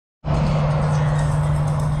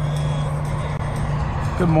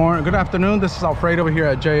Good afternoon. This is Alfredo here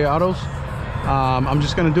at J Autos. I'm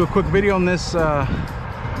just going to do a quick video on this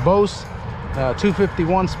Bose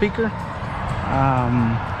 251 speaker.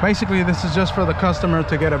 Basically, this is just for the customer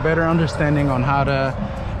to get a better understanding on how to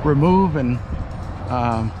remove and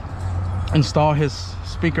install his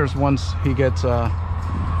speakers once he gets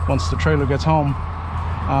once the trailer gets home.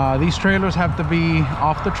 These trailers have to be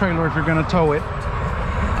off the trailer if you're going to tow it.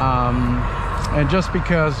 And just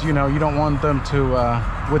because, you know, you don't want them to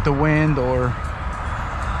with the wind, or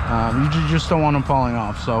you just don't want them falling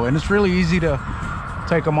off. So, and it's really easy to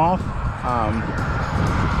take them off,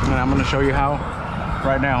 and I'm going to show you how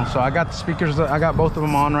right now. So I got the speakers, I got both of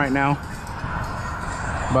them on right now.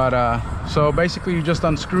 But so basically you just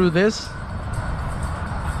unscrew this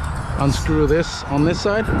on this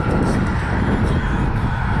side.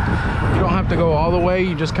 You don't have to go all the way,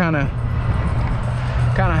 you just kind of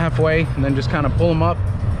halfway, and then just kind of pull them up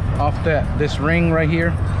off this ring right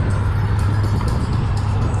here.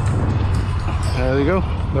 There you go,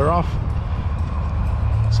 they're off.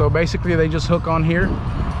 So basically they just hook on here,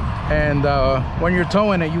 and when you're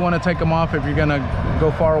towing it, you want to take them off. If you're gonna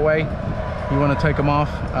go far away, you want to take them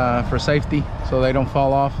off for safety, so they don't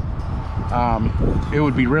fall off. It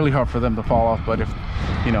would be really hard for them to fall off, but if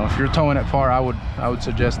you're towing it far, I would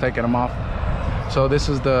suggest taking them off. So this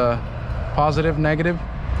is the positive, negative.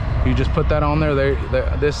 You just put that on there.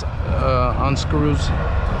 This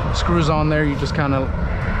screws on there. You just kind of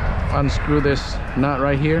unscrew this nut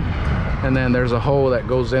right here, and then there's a hole that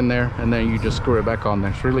goes in there, and then you just screw it back on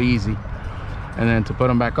there. It's really easy. And then to put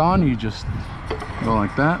them back on, you just go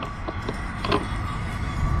like that.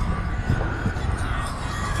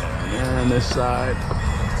 And this side.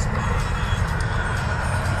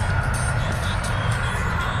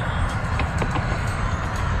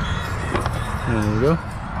 There we go.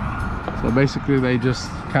 So basically they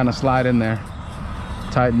just kind of slide in there.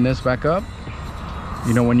 Tighten this back up,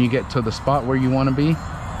 when you get to the spot where you want to be.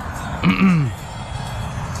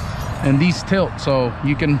 And these tilt, so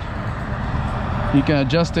you can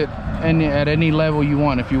adjust it at any level you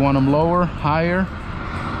want. If you want them lower, higher.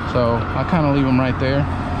 So I kind of leave them right there.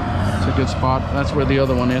 It's a good spot. That's where the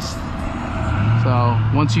other one is. So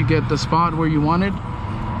once you get the spot where you want it,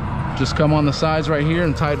 just come on the sides right here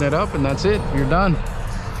and tighten it up, and that's it. You're done.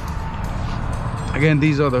 Again,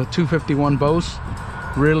 these are the 251 Bose.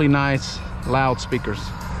 Really nice, loud speakers.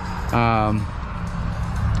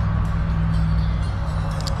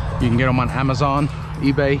 You can get them on Amazon,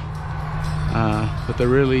 eBay, but they're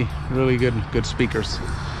really good speakers.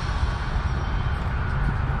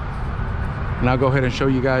 And I'll go ahead and show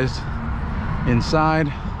you guys inside,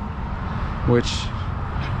 which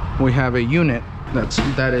we have a unit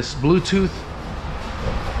that is Bluetooth,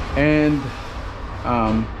 and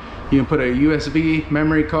you can put a USB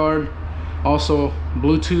memory card, also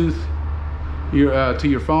Bluetooth to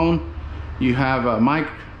your phone. You have a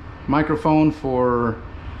microphone for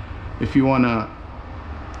if you want to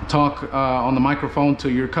talk on the microphone to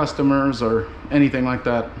your customers or anything like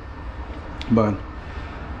that. But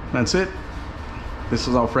that's it. This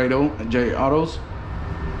is Alfredo at J Autos.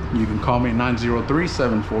 You can call me at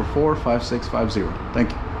 903-744-5650.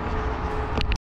 Thank you.